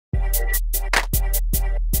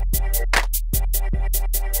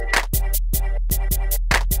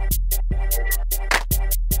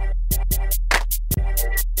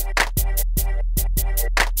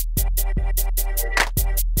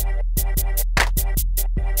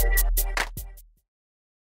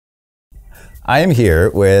I am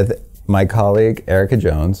here with my colleague Erica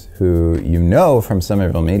Jones, who you know from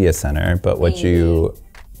Somerville Media Center, but what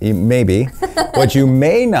what you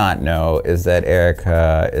may not know is that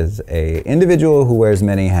Erica is an individual who wears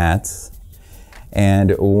many hats,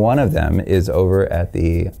 and one of them is over at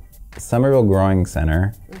the Somerville Growing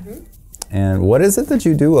Center. And what is it that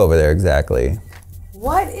you do over there exactly?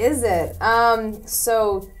 What is it?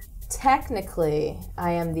 So technically,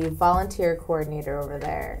 I am the volunteer coordinator over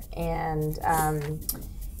there, and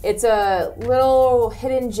it's a little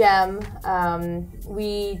hidden gem.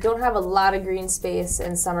 We don't have a lot of green space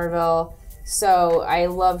in Somerville, so I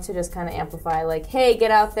love to just kind of amplify, like, hey, get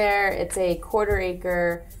out there. It's a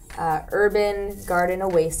quarter-acre urban garden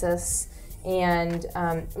oasis. And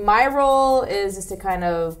my role is just to kind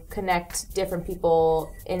of connect different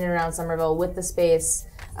people in and around Somerville with the space,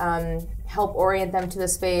 help orient them to the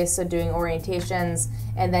space, so doing orientations,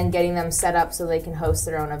 and then getting them set up so they can host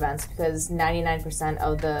their own events, because 99%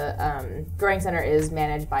 of the Growing Center is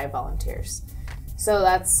managed by volunteers. So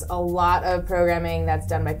that's a lot of programming that's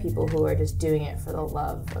done by people who are just doing it for the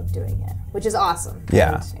love of doing it, which is awesome.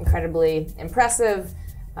 Yeah. And incredibly impressive.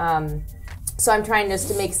 So I'm trying just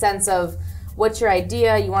to make sense of, what's your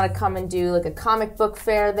idea? You want to come and do like a comic book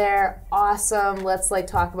fair there? Awesome. Let's like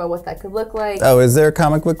talk about what that could look like. Oh, is there a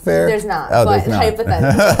comic book fair? There's not. Oh, but there's not.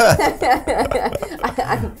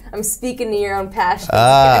 Hypothetically. I'm speaking to your own passion.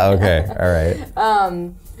 Ah, okay. All right.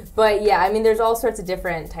 But yeah, I mean, there's all sorts of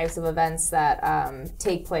different types of events that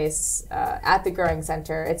take place at the Growing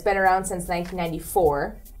Center. It's been around since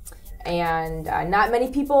 1994. And not many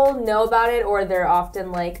people know about it, or they're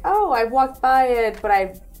often like, oh, I've walked by it, but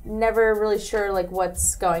I've never really sure like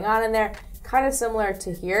what's going on in there. Kind of similar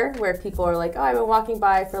to here, where people are like, oh, I've been walking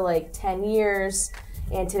by for like 10 years,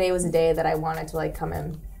 and today was a day that I wanted to like come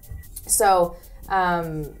in. So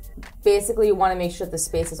basically you want to make sure that the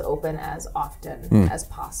space is open as often as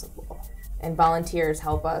possible. And volunteers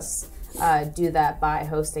help us do that by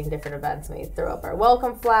hosting different events. We throw up our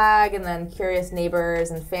welcome flag, and then curious neighbors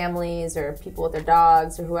and families or people with their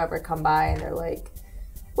dogs or whoever come by, and they're like,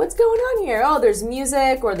 what's going on here? Oh, there's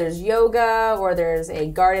music, or there's yoga, or there's a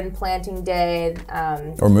garden planting day.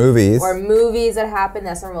 Or movies. Or movies that happen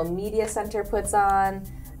that Somerville Media Center puts on.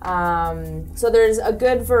 So there's a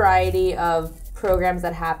good variety of programs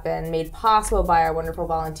that happen, made possible by our wonderful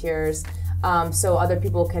volunteers, so other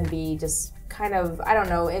people can be just kind of, I don't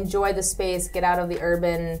know, enjoy the space, get out of the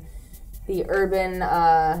urban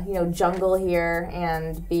jungle here,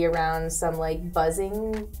 and be around some like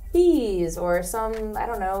buzzing bees or some, I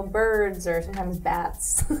don't know, birds, or sometimes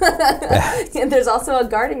bats. And there's also a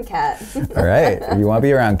garden cat. All right. If you want to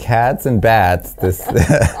be around cats and bats this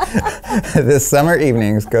this summer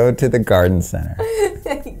evenings, go to the garden center.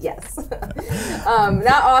 Yes.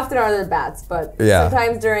 Not often are there bats, but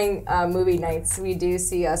sometimes during movie nights we do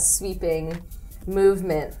see a sweeping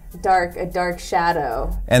movement, a dark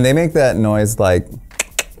shadow. And they make that noise like...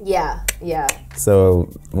 Yeah. So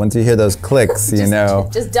once you hear those clicks, you know...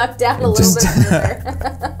 Just duck down a little bit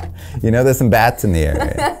further. You know there's some bats in the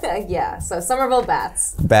area. Yeah, so Somerville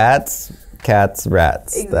bats. Bats, cats,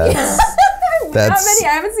 rats. That's... Not many.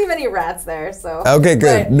 I haven't seen many rats there, so... Okay,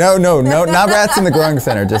 good. But no, not rats in the Growing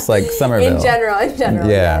Center, just like Somerville. In general,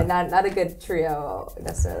 yeah. Not a good trio,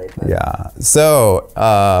 necessarily. But. Yeah. So...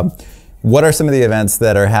 what are some of the events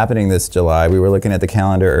that are happening this July? We were looking at the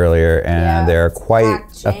calendar earlier, and there are quite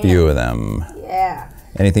a few of them. Yeah.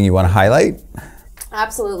 Anything you want to highlight?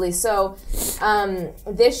 Absolutely. So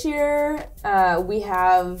this year we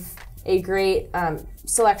have a great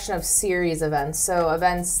selection of series events. So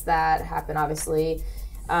events that happen, obviously,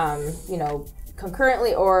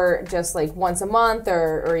 concurrently, or just like once a month,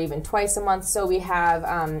 or even twice a month. So we have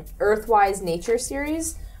Earthwise Nature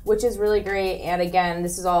Series, which is really great. And again,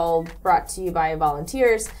 this is all brought to you by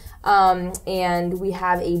volunteers. And we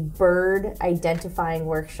have a bird identifying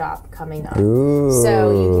workshop coming up. Ooh. So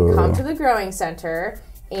you can come to the Growing Center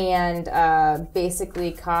and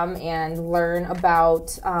basically come and learn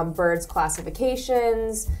about birds'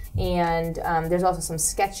 classifications. And there's also some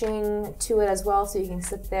sketching to it as well, so you can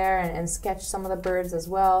sit there and sketch some of the birds as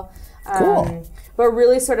well. Cool. But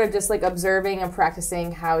really sort of just like observing and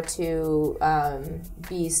practicing how to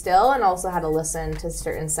be still, and also how to listen to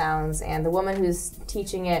certain sounds. And the woman who's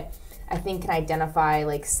teaching it, I think, can identify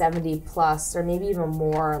like 70 plus or maybe even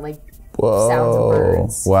more like sounds of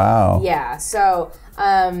birds. Wow. Yeah. So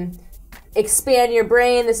expand your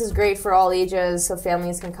brain. This is great for all ages, so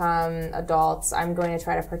families can come, adults. I'm going to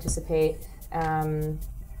try to participate.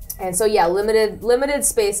 And so yeah, limited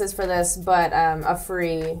spaces for this, but a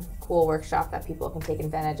free, cool workshop that people can take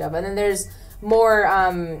advantage of. And then there's more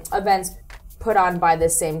events put on by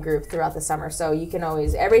this same group throughout the summer. So you can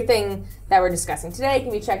always, everything that we're discussing today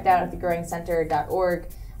can be checked out at thegrowingcenter.org.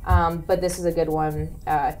 But this is a good one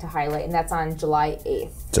to highlight, and that's on July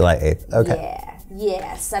 8th. July 8th, okay.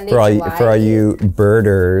 Yeah, Sunday, for all July for all you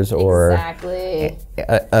birders or exactly.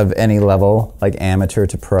 Of any level, like amateur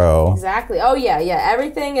to pro. Exactly. Oh yeah.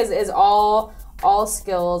 Everything is all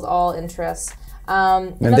skills, all interests.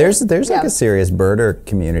 And there's like a serious birder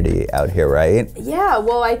community out here, right? Yeah.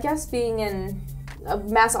 Well, I guess being in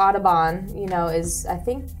Mass Audubon, is I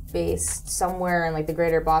think based somewhere in like the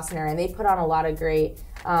greater Boston area, and they put on a lot of great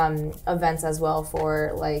events as well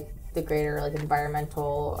for like the greater like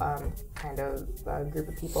environmental kind of group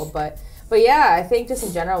of people. But yeah, I think just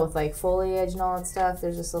in general with like foliage and all that stuff,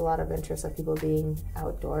 there's just a lot of interest of people being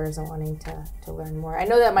outdoors and wanting to learn more. I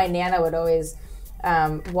know that my Nana would always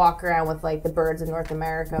walk around with like the Birds of North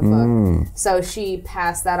America book. So she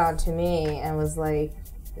passed that on to me and was like,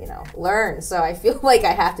 learn. So I feel like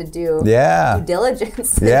I have to do due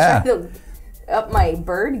diligence to try to up my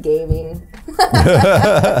bird gaming.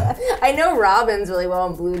 I know robins really well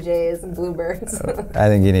and blue jays and bluebirds. I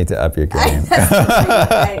think you need to up your game.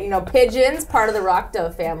 Pigeons, part of the rock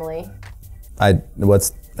dove family.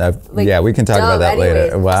 We can talk about that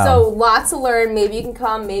later. Wow. So lots to learn. Maybe you can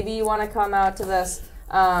come. Maybe you want to come out to this.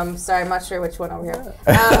 Sorry, I'm not sure which one over here.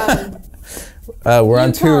 We're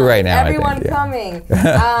on 2 right now. Everyone coming.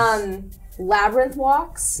 Labyrinth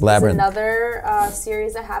walks is another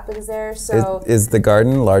series that happens there. So is the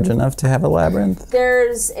garden large enough to have a labyrinth?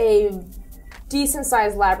 There's a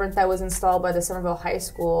decent-sized labyrinth that was installed by the Somerville High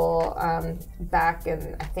School back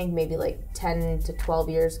in, I think, maybe like 10 to 12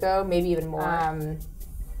 years ago, maybe even more.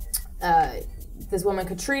 This woman,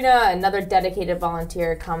 Katrina, another dedicated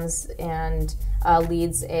volunteer, comes and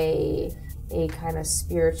leads a kind of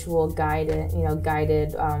spiritual guided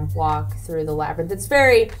walk through the labyrinth.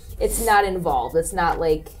 It's not involved. It's not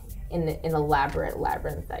like an elaborate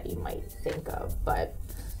labyrinth that you might think of, but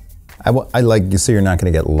I like you, so you're not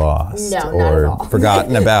going to get lost not or at all.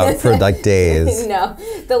 Forgotten about for like days. No,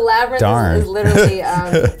 the labyrinth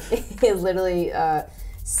is literally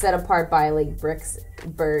set apart by like bricks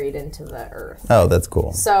buried into the earth. Oh, that's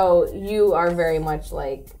cool. So you are very much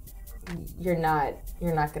like you're not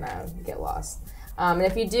gonna get lost. And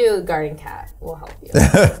if you do, the garden cat will help you.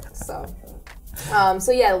 So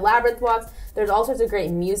yeah, labyrinth walks. There's all sorts of great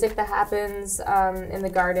music that happens in the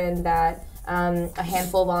garden that a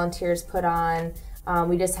handful of volunteers put on.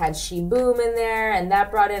 We just had She Boom in there, and that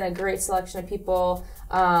brought in a great selection of people.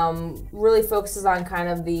 Really focuses on kind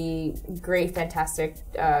of the great, fantastic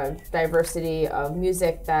diversity of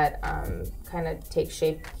music that kind of takes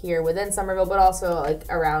shape here within Somerville, but also like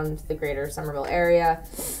around the greater Somerville area.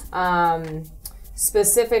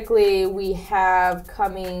 Specifically, we have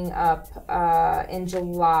coming up in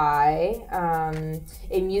July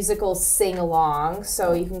a musical sing-along,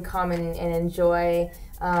 so you can come and enjoy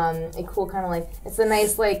a cool kind of like, it's a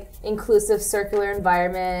nice like inclusive circular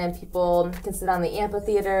environment, and people can sit on the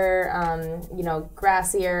amphitheater,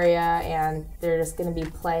 grassy area, and they're just going to be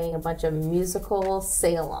playing a bunch of musical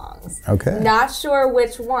sing-alongs. Okay. Not sure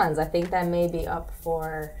which ones. I think that may be up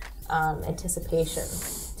for anticipation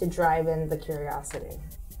to drive in the curiosity.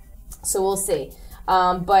 So we'll see.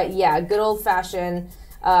 But yeah, good old-fashioned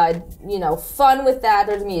fun with that.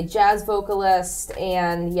 There's gonna be a jazz vocalist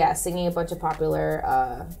and singing a bunch of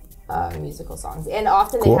popular musical songs. And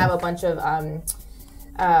often they have a bunch of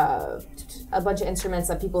instruments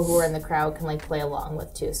that people who are in the crowd can like play along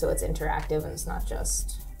with too. So it's interactive and it's not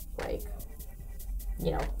just like,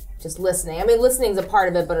 just listening. I mean, listening is a part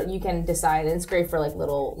of it, but you can decide, and it's great for like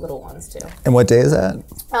little ones too. And what day is that?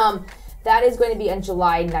 That is going to be on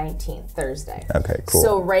July 19th, Thursday. Okay, cool.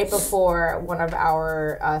 So right before one of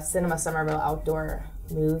our Cinema Somerville outdoor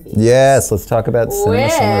movies. Yes, let's talk about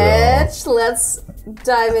Cinema Somerville. Let's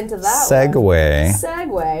dive into that Segue.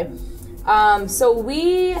 So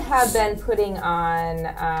we have been putting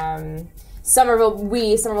on Somerville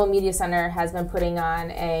Media Center has been putting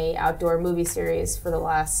on a outdoor movie series for the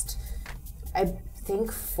last, I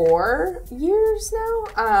think, 4 years now.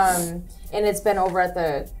 And it's been over at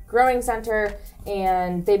the Growing Center,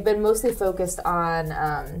 and they've been mostly focused on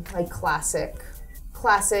like classic,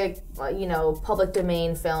 public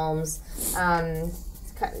domain films, some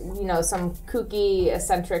kooky,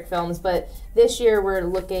 eccentric films. But this year we're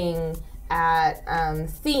looking at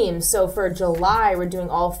themes. So for July, we're doing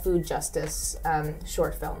all food justice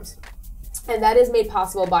short films. And that is made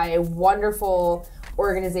possible by a wonderful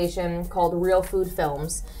organization called Real Food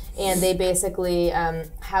Films. And they basically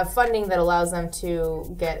have funding that allows them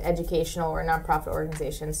to get educational or nonprofit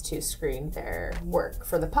organizations to screen their work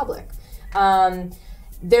for the public.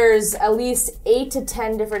 there's at least 8 to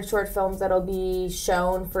 10 different short films that'll be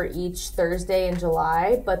shown for each Thursday in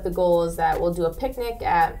July. But the goal is that we'll do a picnic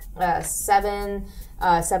at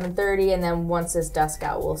 7:30, and then once it's dusk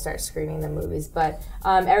out, we'll start screening the movies. But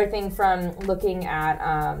everything from looking at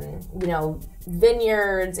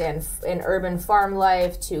vineyards and urban farm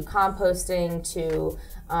life to composting to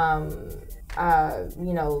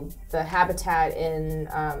the habitat in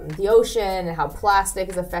the ocean and how plastic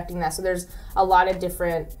is affecting that. So there's a lot of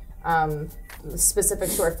different specific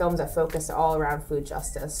short films that focus all around food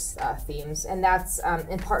justice themes, and that's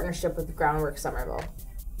in partnership with Groundwork Somerville,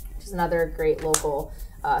 which is another great local,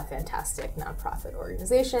 fantastic nonprofit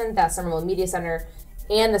organization that Somerville Media Center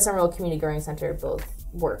and the Somerville Community Growing Center both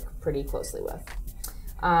work pretty closely with.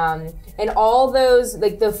 And all those,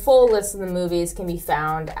 like the full list of the movies can be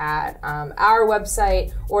found at our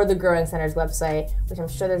website or the Growing Center's website, which I'm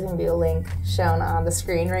sure there's going to be a link shown on the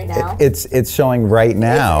screen right now. It's showing right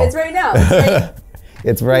now. It's right now.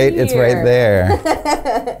 It's right It's right there.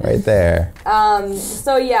 Right there.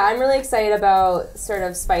 So yeah, I'm really excited about sort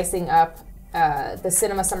of spicing up the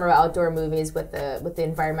Cinema Somerville outdoor movies with the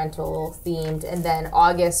environmental themed, and then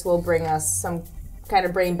August will bring us some kind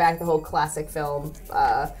of bring back the whole classic film,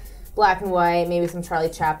 black and white, maybe some Charlie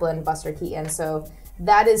Chaplin, Buster Keaton. So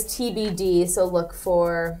that is TBD, so look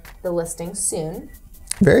for the listing soon.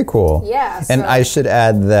 Very cool. Yeah. And I should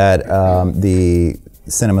add that the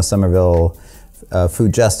Cinema Somerville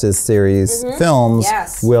Food Justice Series films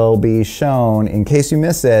will be shown, in case you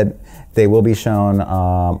miss it, they will be shown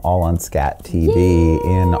all on Scat TV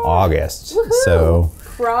in August. Woohoo! So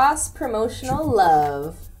cross-promotional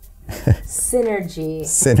love. Synergy.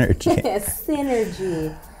 Synergy.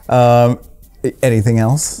 Synergy. Anything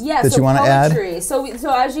else that you want to add? So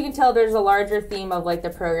as you can tell, there's a larger theme of like the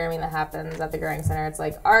programming that happens at the Growing Center. It's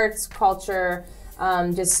like arts, culture,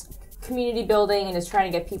 just community building, and just trying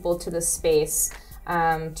to get people to the space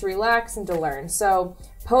to relax and to learn. So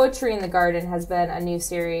Poetry in the Garden has been a new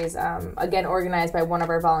series, again organized by one of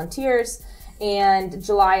our volunteers. And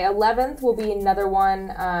July 11th will be another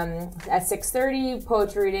one at 6:30,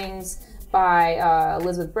 poetry readings by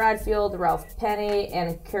Elizabeth Bradfield, Ralph Penny,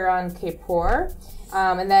 and Kiran Kapoor.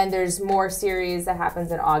 And then there's more series that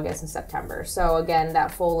happens in August and September. So again,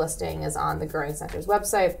 that full listing is on the Growing Center's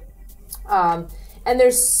website. And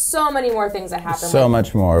there's so many more things that happen. So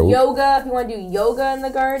much more. Yoga, if you want to do yoga in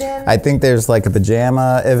the garden. I think there's like a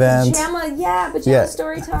pajama event. Pajama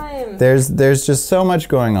story time. There's just so much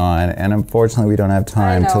going on, and unfortunately we don't have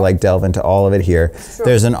time to like delve into all of it here.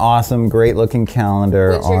 There's an awesome, great looking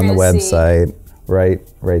calendar on the website,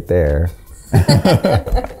 right there.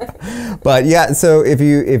 But yeah, so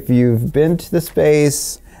if you've been to the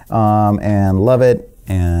space and love it,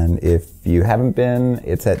 and if you haven't been,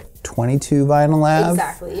 it's at 22 Vinyl Ave.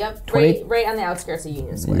 Exactly. Yep. Right on the outskirts of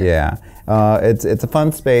Union Square. Yeah. It's a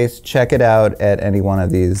fun space. Check it out at any one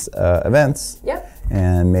of these events. Yep.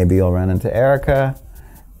 And maybe you'll run into Erica.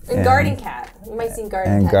 And Garden Cat. You might see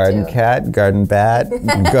Garden Cat and Garden too. Cat, Garden Bat,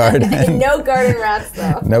 Garden. No garden rats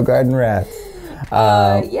though. No garden rats.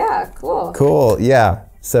 Yeah. Cool. Cool. Yeah.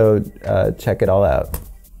 So check it all out.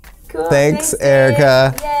 Cool. Thanks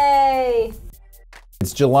Erica. Yay.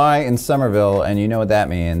 It's July in Somerville, and you know what that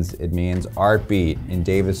means. It means ArtBeat in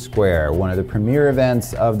Davis Square, one of the premier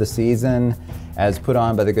events of the season as put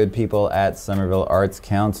on by the good people at Somerville Arts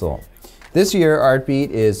Council. This year, ArtBeat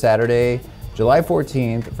is Saturday, July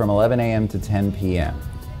 14th from 11 a.m. to 10 p.m.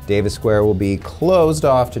 Davis Square will be closed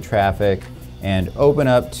off to traffic and open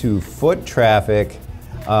up to foot traffic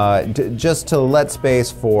just to let space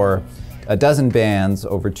for a dozen bands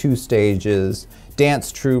over 2 stages,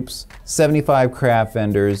 dance troupes, 75 craft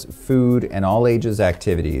vendors, food, and all ages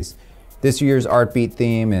activities. This year's ArtBeat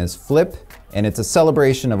theme is Flip, and it's a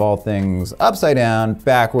celebration of all things upside down,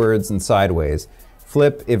 backwards, and sideways.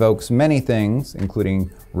 Flip evokes many things,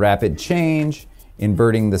 including rapid change,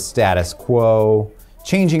 inverting the status quo,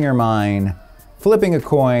 changing your mind, flipping a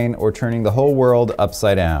coin, or turning the whole world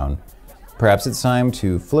upside down. Perhaps it's time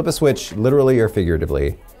to flip a switch, literally or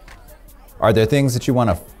figuratively. Are there things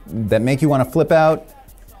that make you want to flip out?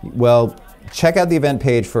 Well, check out the event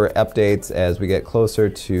page for updates as we get closer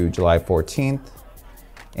to July 14th.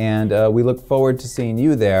 And we look forward to seeing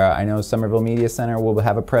you there. I know Somerville Media Center will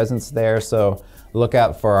have a presence there, so look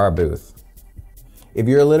out for our booth. If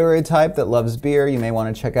you're a literary type that loves beer, you may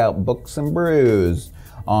want to check out Books and Brews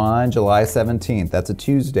on July 17th. That's a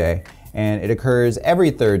Tuesday, and it occurs every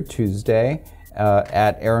third Tuesday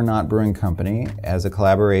at Aeronaut Brewing Company as a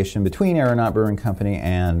collaboration between Aeronaut Brewing Company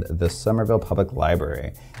and the Somerville Public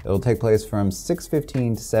Library. It will take place from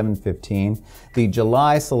 6:15 to 7:15. The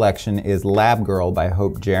July selection is Lab Girl by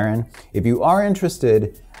Hope Jaron. If you are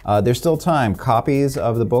interested, there's still time. Copies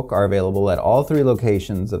of the book are available at all 3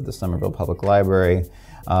 locations of the Somerville Public Library.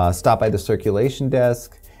 Stop by the circulation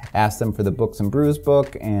desk, ask them for the Books and Brews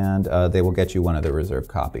book, and they will get you one of the reserved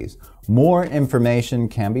copies. More information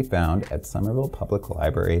can be found at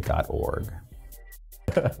somervillepubliclibrary.org.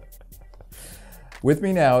 With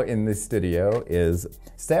me now in the studio is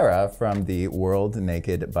Sarah from the World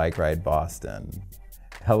Naked Bike Ride Boston.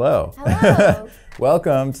 Hello. Hello.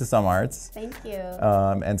 Welcome to SOM ARTS. Thank you.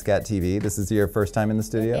 And Scat TV. This is your first time in the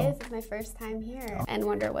studio? It is. It's my first time here. And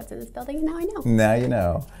wonder what's in this building. Now I know. Now you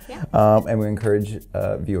know. Yeah. And we encourage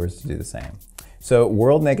viewers to do the same. So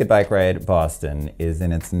World Naked Bike Ride Boston is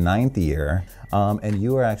in its 9th year. And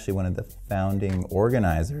you are actually one of the founding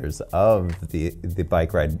organizers of the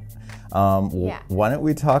bike ride. Yeah. Why don't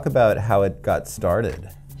we talk about how it got started?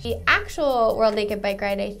 The actual World Naked Bike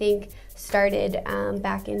Ride, I think, started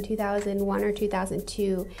back in 2001 or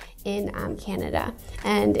 2002 in Canada.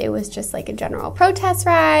 And it was just like a general protest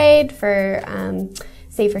ride for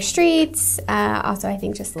safer streets. Also, I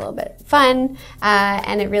think just a little bit fun.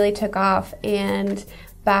 And it really took off. And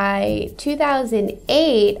by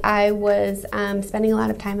 2008, I was spending a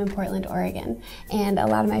lot of time in Portland, Oregon, and a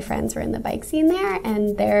lot of my friends were in the bike scene there,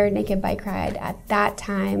 and their naked bike ride at that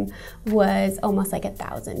time was almost like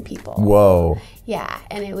 1,000 people. Whoa. Yeah,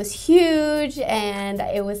 and it was huge, and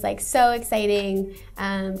it was like so exciting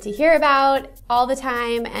to hear about all the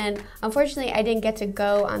time, and unfortunately I didn't get to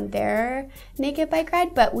go on their naked bike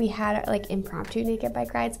ride, but we had like impromptu naked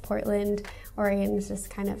bike rides. Portland, Oregon was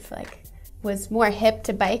just kind of like was more hip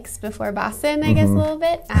to bikes before Boston, I guess, a little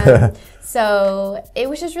bit. So it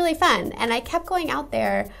was just really fun. And I kept going out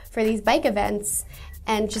there for these bike events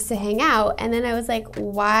and just to hang out. And then I was like,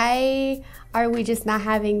 why are we just not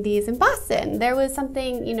having these in Boston? There was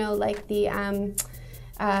something, you know, like the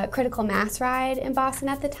critical mass ride in Boston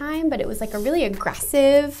at the time, but it was like a really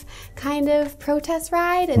aggressive kind of protest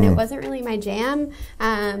ride, and it wasn't really my jam.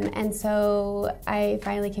 And so I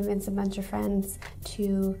finally convinced a bunch of friends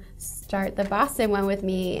to start the Boston one with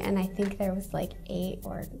me, and I think there was like 8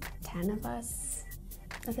 or 10 of us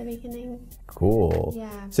at the beginning. Cool.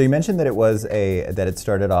 Yeah. So you mentioned that it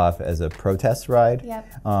started off as a protest ride. Yep.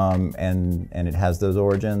 And it has those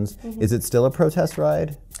origins. Is it still a protest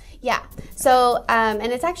ride? Yeah, so, and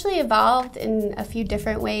it's actually evolved in a few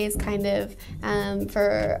different ways, kind of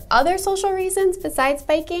for other social reasons besides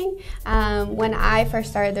biking. When I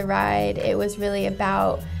first started the ride, it was really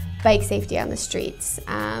about bike safety on the streets.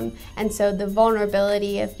 And so the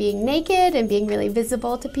vulnerability of being naked and being really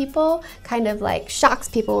visible to people kind of like shocks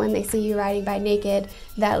people when they see you riding by naked,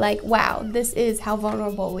 that like, wow, this is how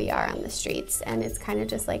vulnerable we are on the streets. And it's kind of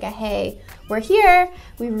just like a, hey, we're here,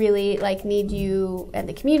 we really like need you and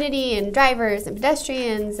the community and drivers and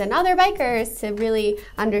pedestrians and other bikers to really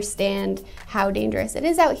understand how dangerous it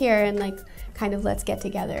is out here, and like kind of let's get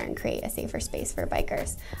together and create a safer space for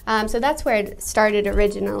bikers. So that's where it started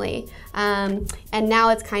originally. And now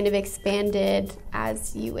it's kind of expanded,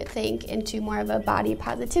 as you would think, into more of a body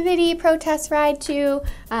positivity protest ride too,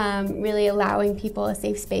 really allowing people a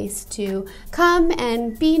safe space to come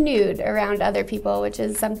and be nude around other people, which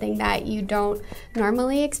is something that you don't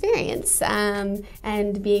normally experience. And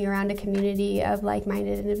being around a community of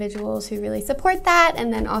like-minded individuals who really support that,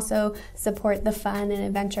 and then also support the fun and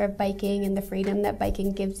adventure of biking and the freedom that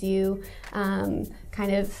biking gives you,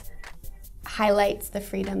 kind of highlights the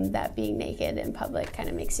freedom that being naked in public kind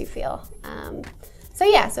of makes you feel. So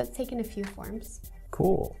yeah, so it's taken a few forms.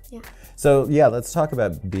 Cool. Yeah. So yeah, let's talk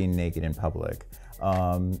about being naked in public.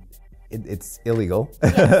 It's illegal.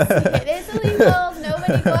 Yes, it is illegal.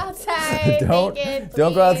 Nobody go outside naked,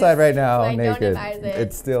 don't go outside right now I naked. don't advise it.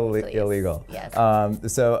 It's still Please. Illegal. Yes.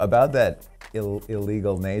 So about that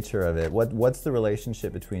illegal nature of it, what's the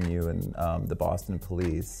relationship between you and the Boston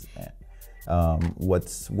police?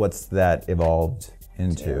 What's that evolved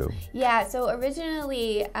into? Yeah, so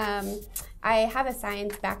originally I have a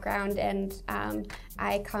science background, and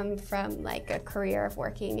I come from like a career of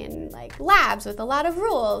working in like labs with a lot of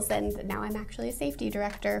rules, and now I'm actually a safety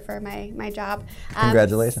director for my job.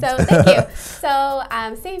 Congratulations. So thank you. So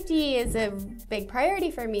safety is a big priority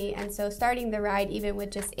for me, and so starting the ride, even with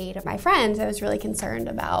just 8 of my friends, I was really concerned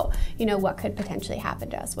about, you know, what could potentially happen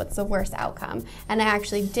to us, what's the worst outcome. And I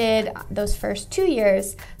actually did, those first 2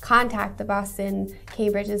 years, contact the Boston,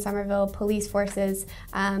 Cambridge, and Somerville police forces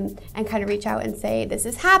and kind of reach out and say, this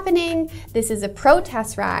is happening, this is a protest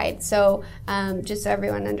protest ride. So just so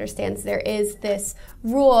everyone understands, there is this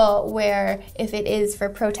rule where if it is for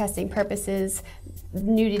protesting purposes,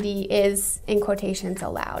 nudity is, in quotations,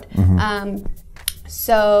 allowed.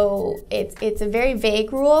 So it's a very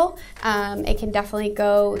vague rule. It can definitely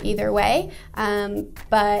go either way.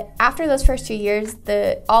 But after those first 2 years,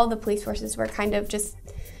 all the police forces were kind of just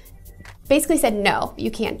basically said, no, you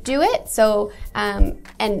can't do it. So,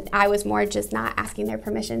 and I was more just not asking their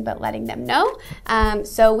permission, but letting them know.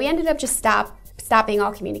 So we ended up just stopping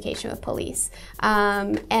all communication with police.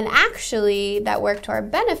 And actually that worked to our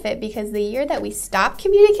benefit, because the year that we stopped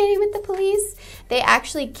communicating with the police, they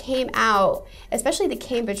actually came out, especially the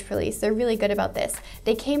Cambridge police, they're really good about this.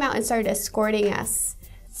 They came out and started escorting us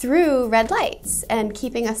through red lights and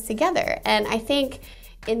keeping us together. And I think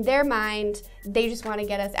in their mind, they just want to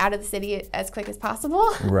get us out of the city as quick as possible.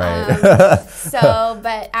 Right.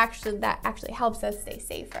 But actually, that actually helps us stay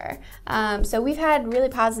safer. So we've had really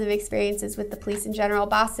positive experiences with the police in general,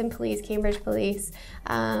 Boston police, Cambridge police,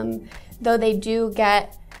 though they do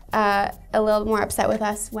get a little more upset with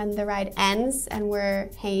us when the ride ends and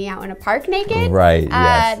we're hanging out in a park naked. Right,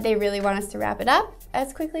 yes. They really want us to wrap it up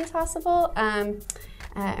as quickly as possible.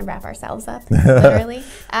 And wrap ourselves up, literally.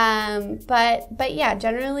 But yeah,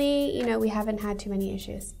 generally, you know, we haven't had too many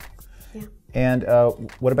issues. Yeah. And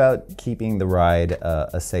what about keeping the ride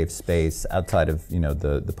a safe space outside of, you know,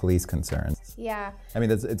 the police concerns? Yeah. I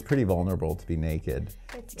mean, it's pretty vulnerable to be naked.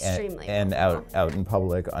 It's extremely and out in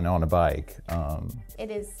public and on a bike.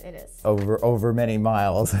 It is. Over many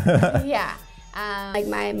miles. Yeah. Like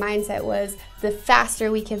my mindset was, the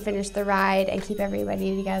faster we can finish the ride and keep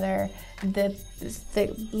everybody together, the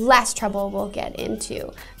less trouble we'll get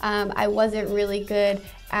into. I wasn't really good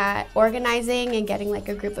at organizing and getting like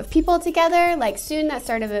a group of people together. Like soon that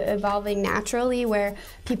started evolving naturally, where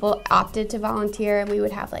people opted to volunteer, and we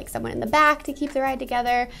would have like someone in the back to keep the ride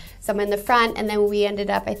together, someone in the front, and then we ended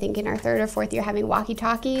up, I think in our 3rd or 4th year, having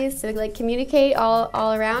walkie-talkies to like communicate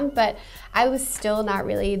all around. But I was still not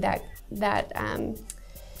really that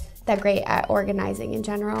great at organizing in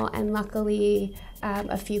general, and luckily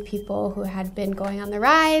a few people who had been going on the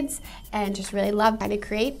rides and just really loved trying to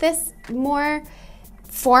create this more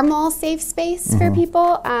formal safe space for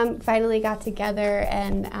people finally got together,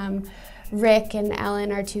 and Rick and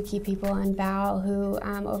Ellen are 2 key people on Val who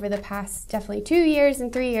over the past definitely 2 years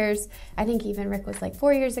and 3 years, I think even Rick was like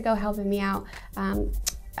 4 years ago helping me out,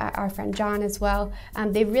 our friend John as well,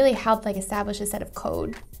 they really helped like establish a set of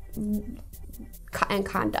code and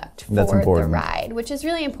conduct for the ride, which is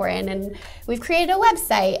really important. And we've created a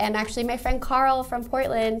website, and actually my friend Carl from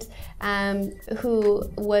Portland, who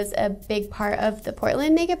was a big part of the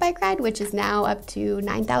Portland Naked Bike Ride, which is now up to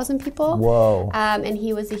 9,000 people. Whoa. And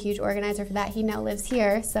he was a huge organizer for that. He now lives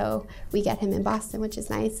here, so we get him in Boston, which is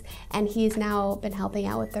nice. And he's now been helping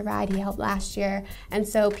out with the ride. He helped last year. And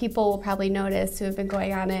so people will probably notice, who have been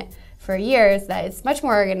going on it for years, that it's much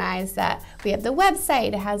more organized, that we have the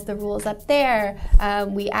website, it has the rules up there,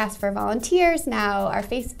 we ask for volunteers now, our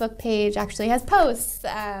Facebook page actually has posts,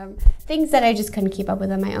 things that I just couldn't keep up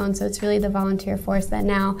with on my own. So it's really the volunteer force that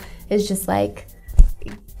now is just like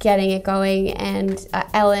getting it going, and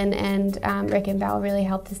Ellen and Rick and Val really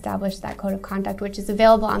helped establish that code of conduct, which is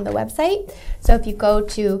available on the website. So if you go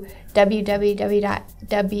to www.WNBR,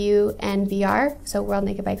 so World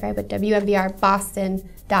Naked Bike Ride, but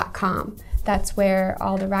WNBRBoston.com, that's where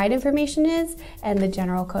all the ride information is and the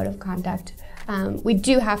general code of conduct. We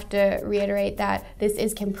do have to reiterate that this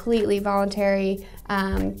is completely voluntary.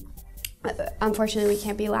 Unfortunately, we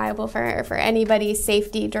can't be liable for anybody's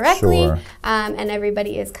safety directly, Sure. And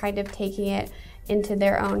everybody is kind of taking it into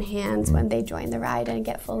their own hands when they join the ride and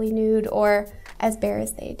get fully nude, or as bare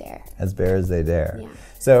as they dare. As bare as they dare. Yeah.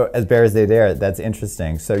 So as bare as they dare, that's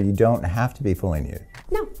interesting. So you don't have to be fully nude.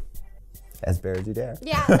 No. As bare as you dare.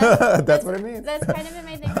 Yeah, that's what it means. That's kind of been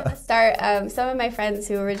my thing from the start. Some of my friends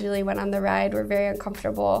who originally went on the ride were very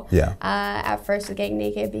uncomfortable at first with getting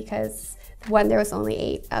naked, because one, there was only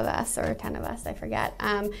 8 of us or 10 of us, I forget.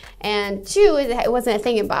 And 2, it wasn't a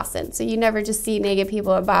thing in Boston. So you never just see naked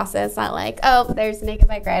people in Boston. It's not like, oh, there's naked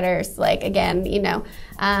bike riders, like, again, you know.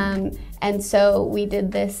 And so we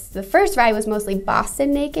did this. The first ride was mostly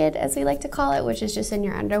Boston naked, as we like to call it, which is just in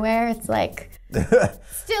your underwear. It's like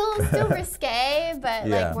still risque, but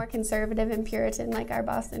like more conservative and Puritan, like our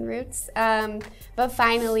Boston roots. But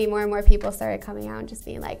finally, more and more people started coming out and just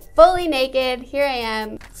being like, fully naked, here I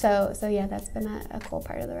am. So yeah, that's been a cool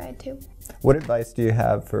part of the ride too. What advice do you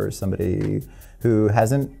have for somebody who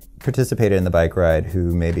hasn't participated in the bike ride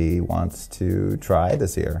who maybe wants to try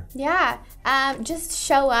this year? Yeah, just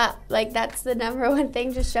show up. Like, that's the number one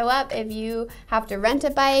thing, just show up. If you have to rent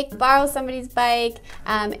a bike, borrow somebody's bike,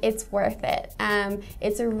 it's worth it.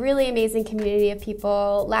 It's a really amazing community of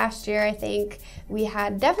people. Last year, I think we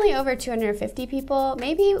had definitely over 250 people.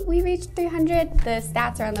 Maybe we reached 300. The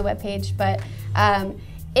stats are on the webpage, but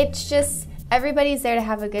it's just, everybody's there to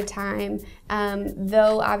have a good time.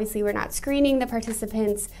 Though obviously we're not screening the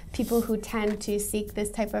participants, people who tend to seek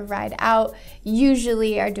this type of ride out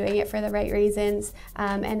usually are doing it for the right reasons,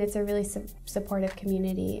 and it's a really supportive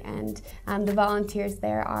community, and the volunteers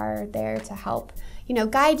there are there to help, you know,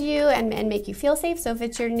 guide you and make you feel safe. So if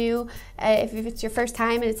it's your new, if it's your first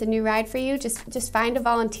time and it's a new ride for you, just find a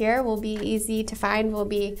volunteer. We'll be easy to find. We'll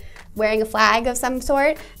be wearing a flag of some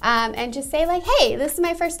sort, and just say like, hey, this is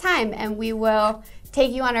my first time, and we will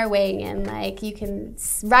take you on our wing, and like you can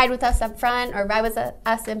ride with us up front or ride with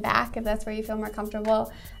us in back if that's where you feel more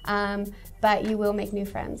comfortable. But you will make new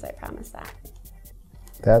friends, I promise that.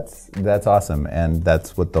 That's awesome, and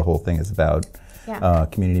that's what the whole thing is about. Yeah.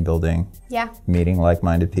 Community building. Yeah. Meeting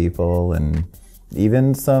like-minded people, and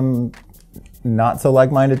even some not so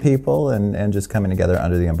like-minded people, and just coming together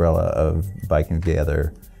under the umbrella of biking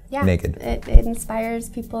together. Yeah, naked. It inspires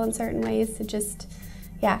people in certain ways to just,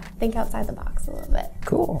 think outside the box a little bit.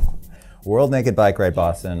 Cool. World Naked Bike Ride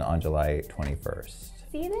Boston on July 21st.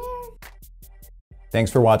 See you there.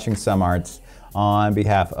 Thanks for watching SOM Arts. On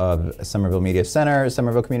behalf of Somerville Media Center,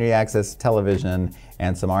 Somerville Community Access Television,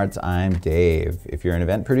 and SOM Arts, I'm Dave. If you're an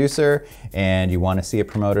event producer and you want to see it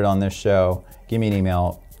promoted on this show, give me an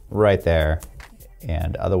email right there.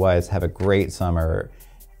 And otherwise, have a great summer.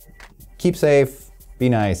 Keep safe. Be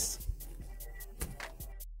nice.